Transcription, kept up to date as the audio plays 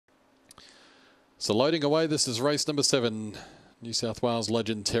So loading away, this is race number 7. New South Wales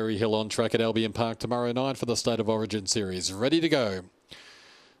legend Terry Hill on track at Albion Park tomorrow night for the State of Origin Series. Ready to go.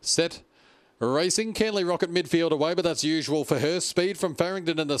 Set. Racing, Canley Rocket midfield away, but that's usual for her. Speed from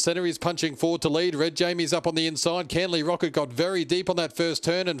Farrington in the centre. He's punching forward to lead. Red Jamie's up on the inside. Canley Rocket got very deep on that first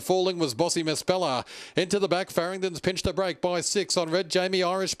turn, and falling was Bossy Mespella. Into the back, Farrington's pinched a break by 6 on Red Jamie.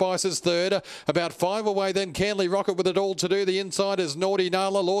 Irish Spice is third. About 5 away then Canley Rocket with it all to do. The inside is Naughty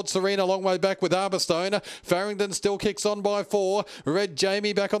Nala. Lord Serena a long way back with Arborstone. Farrington still kicks on by 4. Red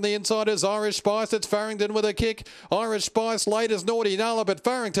Jamie back on the inside is Irish Spice. It's Farrington with a kick. Irish Spice late as Naughty Nala, but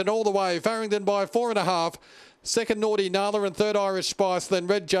Farrington all the way. Farrington by 4.5. Second Naughty Nala and third Irish Spice. Then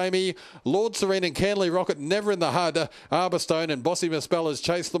Red Jamie, Lord Serene and Canley Rocket never in the HUD. Arborstone and Bossy Mespella's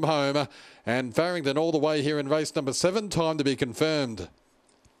chased them home. And Farrington all the way here in race number 7. Time to be confirmed.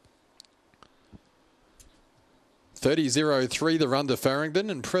 30.03 the run to Farrington.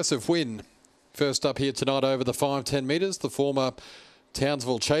 Impressive win. First up here tonight over the 5-10 metres. The former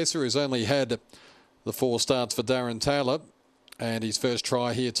Townsville chaser who's only had the 4 starts for Darren Taylor. And his first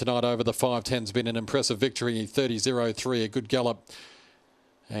try here tonight over the 5-10's been an impressive victory. 30.03, a good gallop.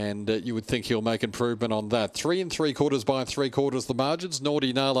 And you would think he'll make improvement on that. 3 3/4 by 3/4 the margins.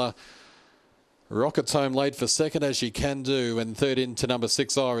 Naughty Nala rockets home late for second, as she can do. And third into number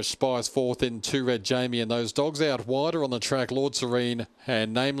 6, Irish Spice. Fourth in 2, Red Jamie. And those dogs out wider on the track, Lord Serene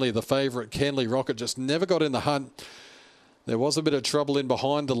and namely the favourite, Canley Rocket, just never got in the hunt. There was a bit of trouble in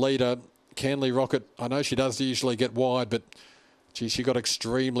behind the leader. Canley Rocket, I know she does usually get wide, but gee, she got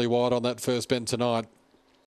extremely wide on that first bend tonight.